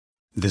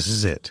This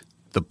is it.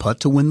 The putt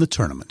to win the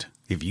tournament.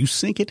 If you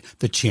sink it,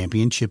 the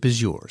championship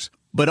is yours.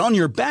 But on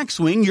your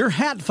backswing, your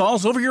hat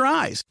falls over your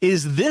eyes.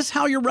 Is this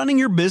how you're running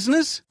your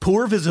business?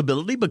 Poor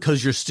visibility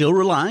because you're still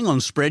relying on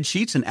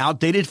spreadsheets and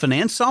outdated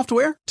finance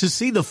software? To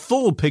see the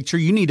full picture,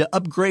 you need to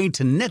upgrade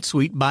to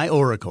NetSuite by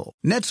Oracle.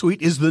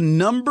 NetSuite is the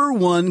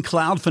 #1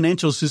 cloud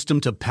financial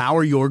system to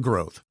power your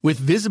growth. With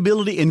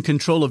visibility and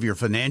control of your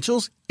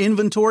financials,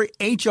 inventory,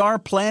 HR,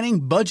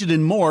 planning, budget,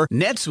 and more,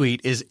 NetSuite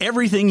is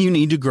everything you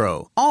need to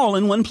grow, all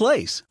in one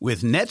place.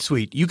 With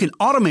NetSuite, you can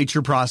automate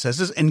your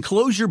processes and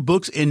close your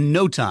books in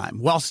no time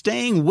while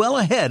staying well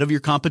ahead of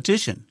your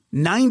competition.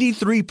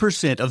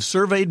 93% of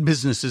surveyed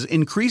businesses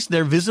increased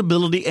their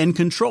visibility and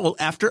control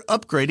after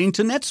upgrading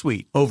to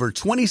NetSuite. Over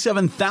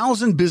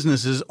 27,000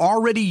 businesses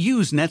already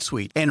use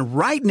NetSuite. And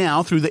right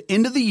now, through the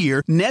end of the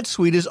year,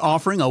 NetSuite is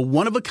offering a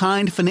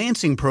one-of-a-kind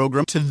financing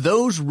program to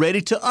those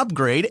ready to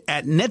upgrade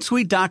at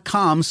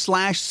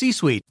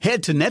netsuite.com/C-Suite.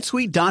 Head to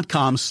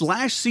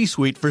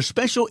netsuite.com/C-Suite for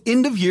special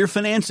end-of-year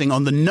financing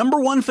on the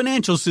 #1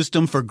 financial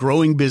system for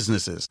growing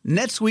businesses.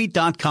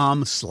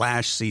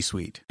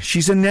 netsuite.com/C-Suite.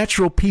 She's a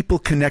natural people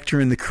connector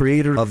and the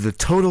creator of the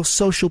Total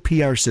Social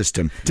PR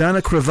System.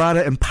 Donna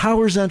Cravotta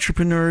empowers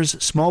entrepreneurs,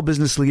 small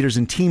business leaders,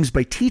 and teams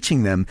by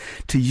teaching them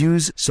to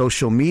use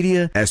social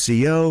media,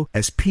 SEO,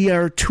 as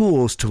PR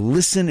tools to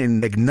listen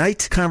and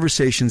ignite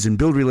conversations and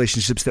build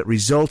relationships that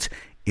result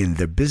in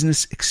their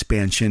business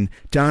expansion.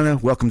 Donna,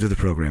 welcome to the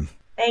program.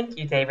 Thank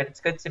you, David. It's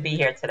good to be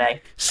here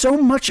today. So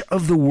much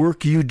of the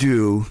work you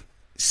do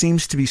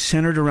seems to be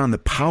centered around the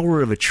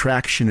power of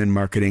attraction in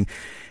marketing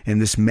and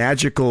this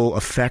magical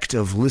effect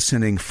of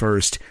listening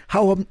first.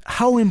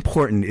 How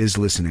important is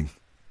listening?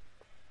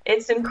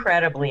 It's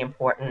incredibly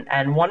important,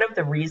 and one of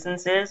the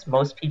reasons is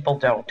most people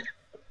don't.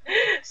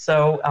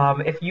 So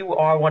if you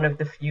are one of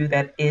the few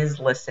that is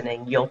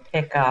listening, you'll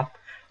pick up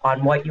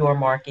on what your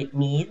market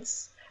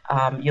needs.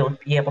 You'll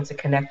be able to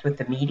connect with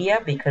the media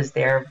because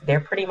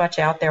they're pretty much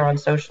out there on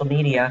social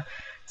media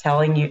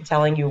telling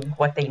you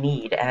what they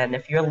need. And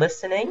if you're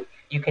listening,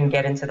 you can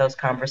get into those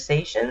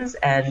conversations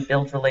and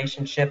build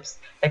relationships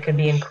that can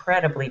be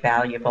incredibly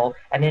valuable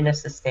and in a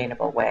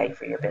sustainable way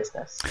for your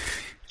business.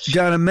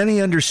 Donna, many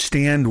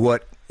understand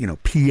what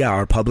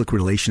PR, public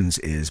relations,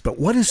 is, but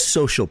what is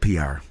social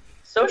PR?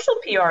 Social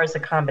PR is a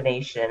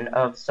combination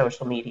of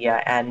social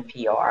media and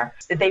PR.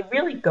 They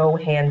really go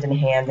hand in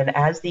hand, and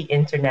as the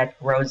internet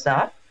grows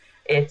up,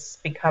 it's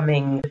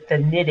becoming, the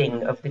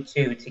knitting of the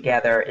two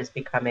together is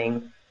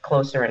becoming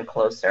closer and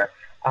closer.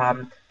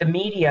 The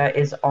media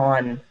is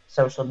on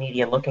social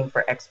media looking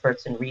for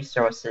experts and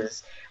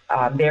resources.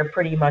 They're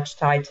pretty much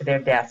tied to their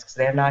desks.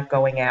 They're not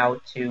going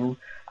out to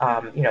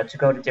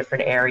go to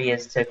different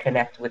areas to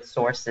connect with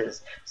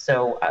sources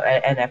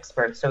and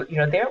experts. So,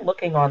 they're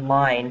looking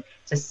online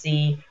to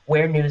see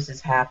where news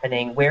is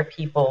happening, where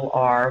people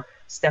are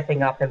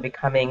stepping up and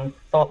becoming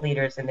thought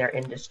leaders in their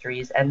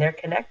industries, and they're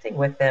connecting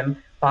with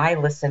them by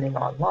listening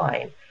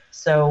online.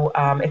 So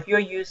if you're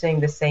using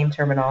the same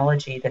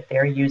terminology that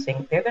they're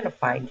using, they're going to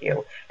find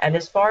you. And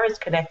as far as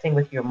connecting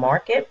with your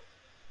market,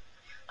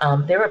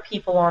 there are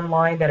people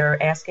online that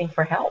are asking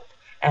for help.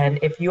 And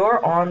if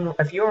you're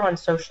on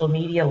social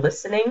media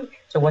listening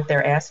to what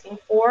they're asking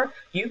for,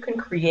 you can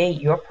create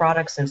your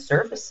products and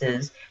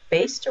services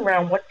based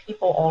around what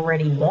people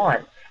already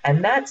want.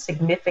 And that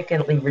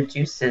significantly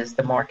reduces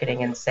the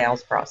marketing and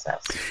sales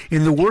process.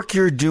 In the work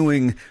you're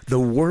doing, the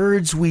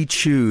words we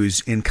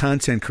choose in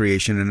content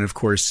creation, and of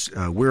course,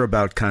 we're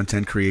about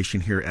content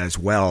creation here as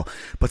well,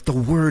 but the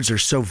words are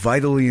so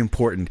vitally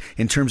important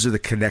in terms of the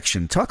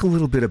connection. Talk a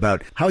little bit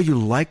about how you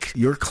like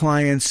your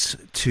clients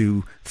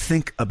to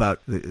think about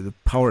the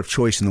power of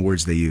choice in the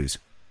words they use.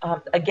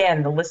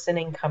 Again, the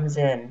listening comes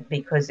in,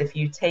 because if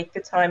you take the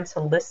time to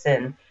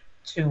listen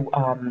to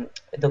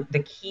the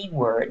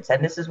keywords,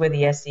 and this is where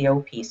the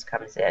SEO piece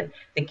comes in,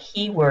 the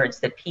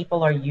keywords that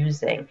people are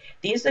using,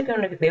 these are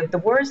going to be the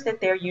words that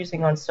they're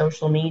using on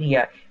social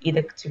media,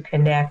 either to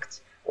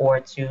connect or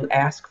to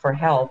ask for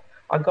help,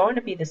 are going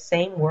to be the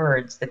same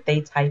words that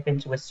they type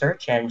into a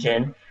search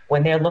engine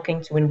when they're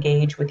looking to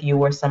engage with you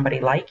or somebody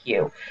like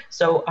you.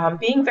 So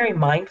being very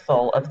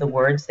mindful of the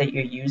words that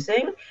you're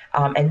using,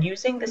 and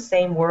using the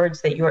same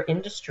words that your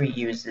industry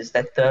uses,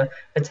 that the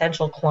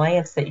potential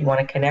clients that you want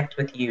to connect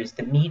with use,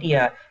 the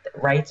media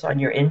that writes on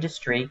your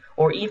industry,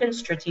 or even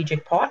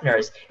strategic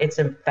partners. It's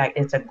a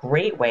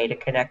great way to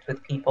connect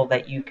with people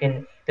that you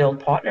can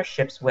build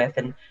partnerships with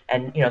and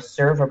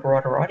serve a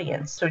broader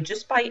audience. So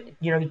just by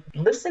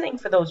listening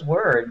for those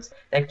words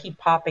that keep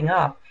popping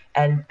up,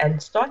 and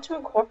start to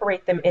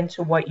incorporate them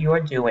into what you're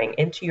doing,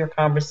 into your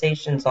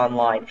conversations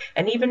online,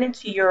 and even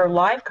into your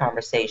live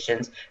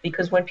conversations.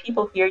 Because when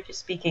people hear you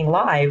speaking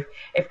live,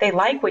 if they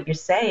like what you're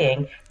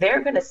saying,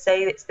 they're going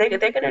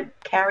to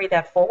carry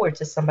that forward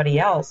to somebody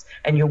else,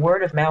 and your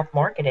word of mouth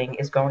marketing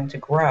is going to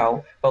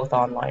grow both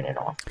online and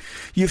off.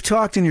 You've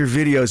talked in your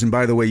videos, and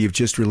by the way, you've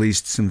just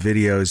released some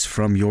videos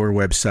from your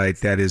website,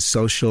 that is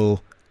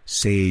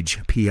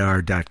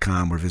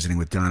socialsagepr.com. We're visiting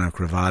with Donna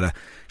Cravotta.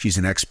 She's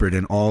an expert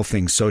in all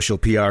things social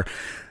PR.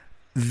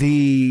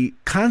 the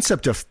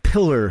concept of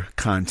pillar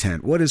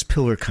content. What is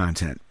pillar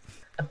content?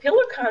 A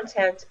pillar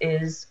content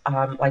is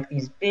like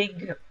these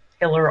big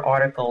pillar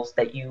articles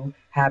that you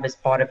have as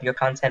part of your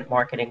content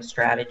marketing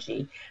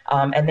strategy.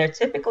 And they're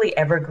typically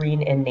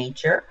evergreen in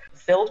nature,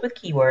 filled with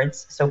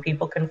keywords so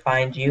people can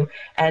find you,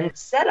 and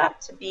set up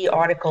to be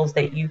articles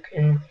that you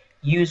can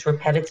use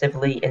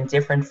repetitively in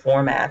different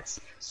formats.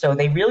 So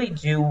they really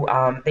do,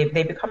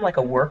 they become like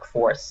a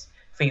workforce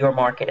for your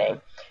marketing.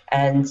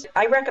 And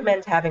I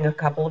recommend having a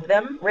couple of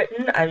them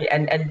written.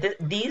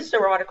 These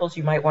are articles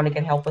you might want to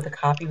get help with a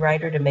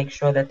copywriter to make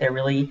sure that they're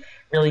really,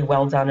 really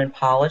well done and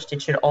polished.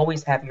 It should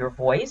always have your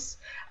voice.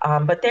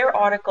 But they're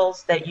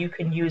articles that you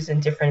can use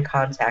in different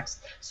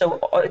contexts. So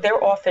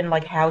they're often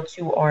like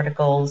how-to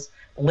articles,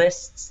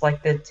 lists,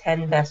 like the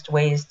 10 best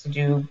ways to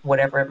do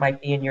whatever it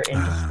might be in your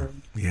industry.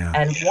 Yeah.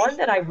 And one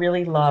that I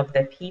really love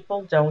that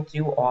people don't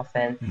do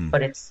often,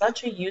 but it's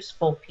such a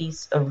useful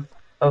piece of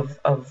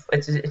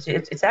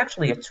it's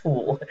actually a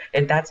tool,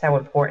 and that's how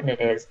important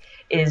it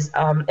is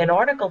an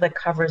article that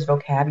covers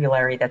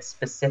vocabulary that's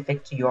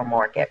specific to your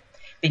market.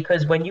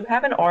 Because when you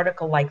have an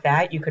article like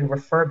that, you can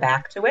refer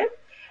back to it,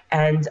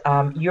 and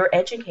you're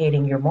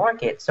educating your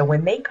market. So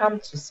when they come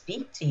to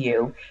speak to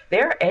you,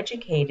 they're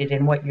educated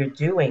in what you're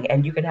doing,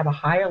 and you can have a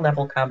higher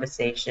level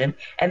conversation,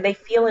 and they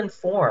feel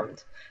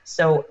informed.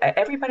 So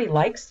everybody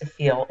likes to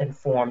feel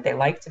informed. They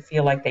like to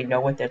feel like they know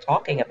what they're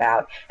talking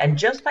about. And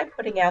just by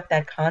putting out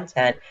that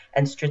content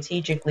and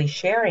strategically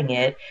sharing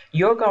it,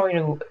 you're going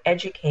to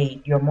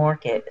educate your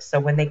market. So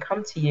when they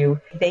come to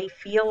you, they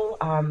feel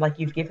like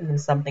you've given them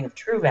something of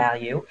true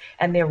value,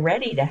 and they're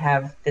ready to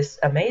have this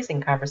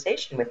amazing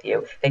conversation with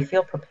you. They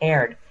feel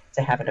prepared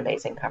to have an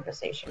amazing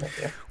conversation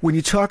with you. When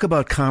you talk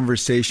about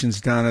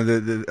conversations,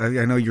 Donna,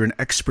 I know you're an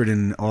expert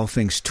in all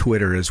things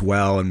Twitter as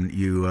well, and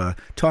you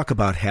talk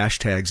about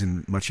hashtags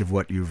in much of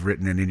what you've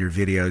written and in your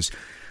videos.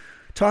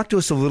 Talk to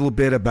us a little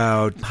bit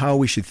about how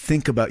we should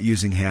think about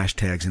using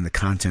hashtags in the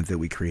content that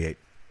we create.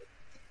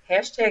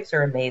 Hashtags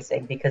are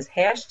amazing because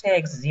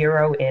hashtags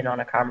zero in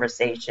on a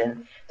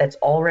conversation that's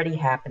already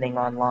happening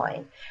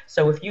online.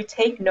 So if you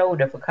take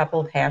note of a couple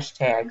of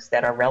hashtags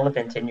that are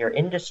relevant in your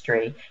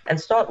industry and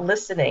start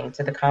listening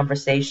to the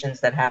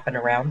conversations that happen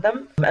around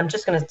them, I'm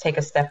just going to take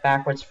a step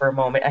backwards for a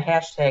moment. A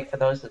hashtag, for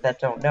those that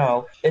don't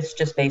know, it's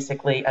just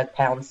basically a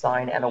pound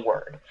sign and a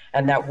word.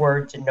 And that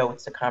word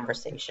denotes a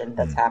conversation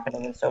that's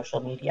happening in social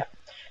media.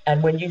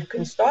 And when you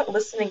can start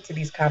listening to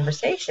these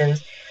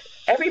conversations,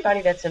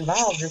 everybody that's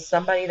involved is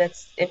somebody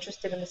that's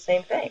interested in the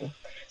same thing.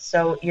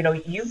 So,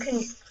 you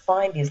can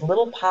find these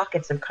little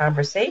pockets of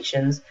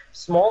conversations,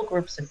 small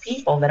groups of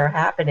people that are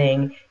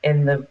happening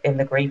in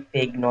the great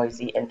big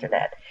noisy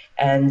internet.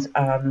 And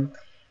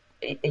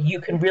you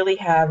can really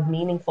have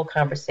meaningful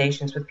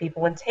conversations with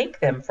people and take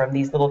them from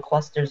these little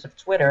clusters of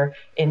Twitter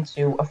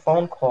into a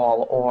phone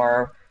call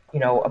or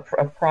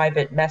a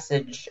private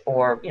message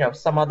or,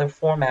 some other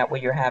format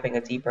where you're having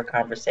a deeper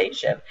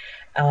conversation.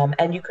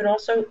 And you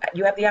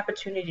have the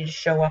opportunity to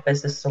show up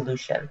as a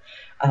solution.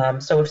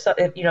 So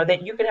if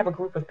you can have a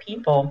group of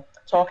people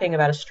talking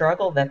about a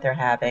struggle that they're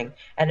having.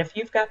 And if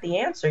you've got the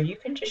answer, you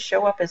can just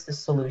show up as the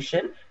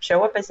solution,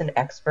 show up as an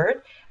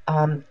expert,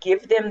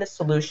 give them the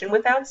solution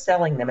without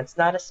selling them. It's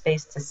not a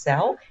space to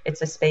sell.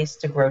 It's a space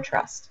to grow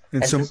trust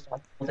and to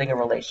start building a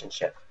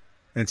relationship.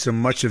 And so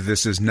much of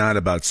this is not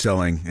about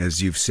selling,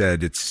 as you've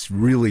said. It's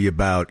really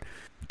about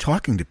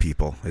talking to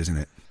people, isn't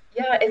it?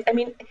 Yeah,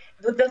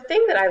 the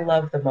thing that I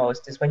love the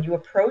most is when you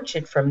approach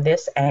it from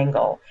this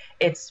angle,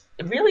 it's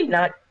really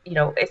not,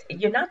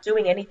 you're not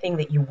doing anything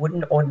that you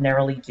wouldn't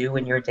ordinarily do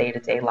in your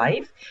day-to-day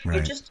life. Right.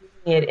 You're just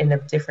doing it in a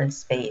different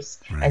space,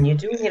 right. And you're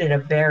doing it in a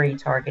very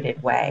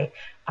targeted way.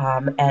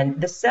 And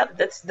the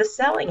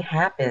selling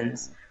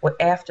happens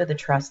after the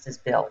trust is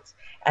built.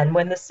 And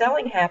when the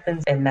selling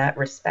happens in that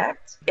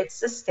respect, it's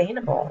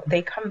sustainable.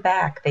 They come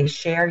back, they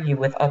share you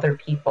with other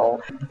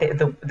people.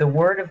 The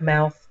word of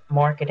mouth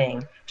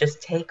marketing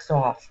just takes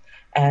off,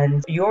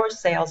 and your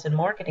sales and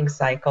marketing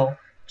cycle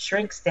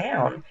shrinks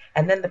down,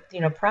 and then the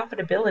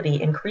profitability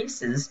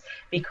increases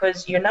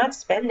because you're not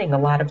spending a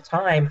lot of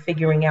time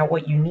figuring out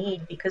what you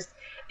need because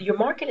your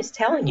market is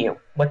telling you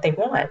what they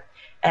want.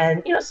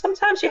 And,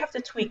 sometimes you have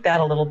to tweak that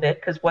a little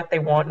bit because what they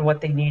want and what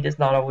they need is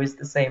not always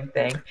the same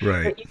thing.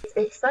 Right. But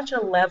it's such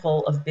a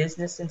level of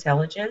business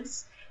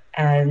intelligence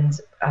and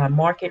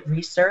market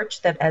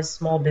research that as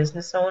small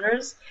business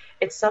owners,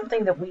 it's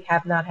something that we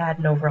have not had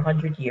in over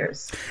 100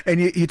 years.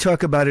 And you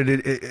talk about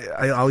it,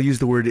 I'll use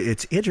the word,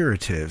 it's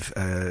iterative.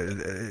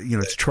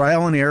 It's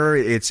trial and error.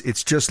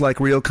 It's just like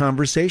real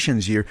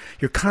conversations. You're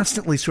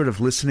constantly sort of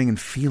listening and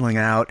feeling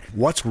out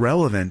what's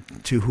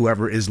relevant to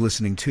whoever is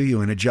listening to you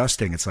and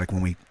adjusting. It's like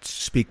when we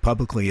speak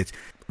publicly, it's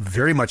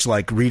very much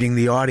like reading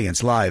the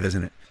audience live,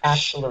 isn't it?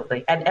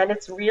 Absolutely. And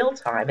it's real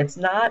time. It's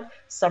not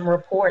some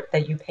report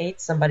that you paid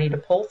somebody to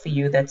pull for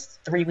you that's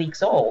 3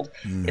 weeks old.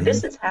 Mm-hmm.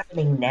 This is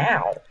happening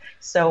now.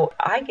 So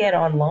I get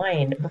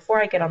online,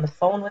 before I get on the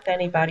phone with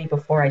anybody,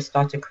 before I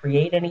start to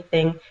create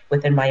anything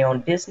within my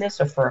own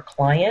business or for a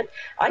client,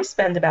 I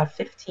spend about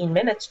 15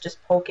 minutes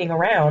just poking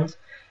around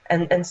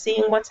and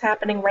seeing what's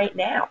happening right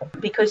now,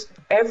 because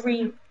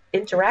every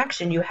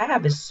interaction you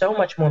have is so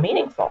much more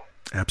meaningful.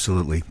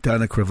 Absolutely.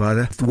 Donna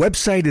Cravotta. The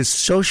website is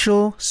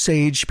Social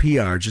Sage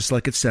PR, just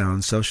like it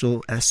sounds,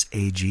 social,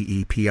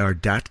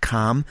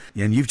 SAGEPR.com.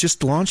 And you've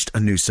just launched a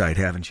new site,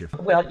 haven't you?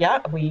 Well, yeah,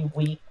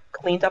 we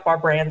cleaned up our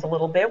brand a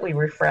little bit. We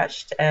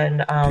refreshed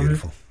and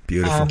Beautiful.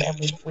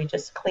 And we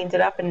just cleaned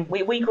it up, and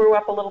we grew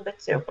up a little bit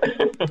too.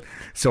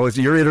 So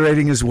you're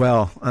iterating as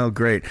well. Oh,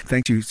 great.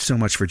 Thank you so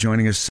much for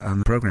joining us on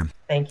the program.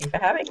 Thank you for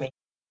having me.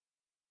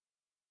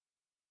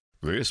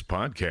 This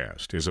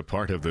podcast is a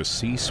part of the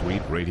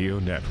C-Suite Radio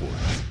Network.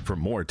 For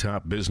more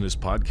top business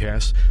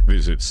podcasts,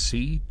 visit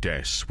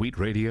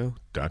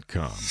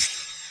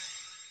c-suiteradio.com.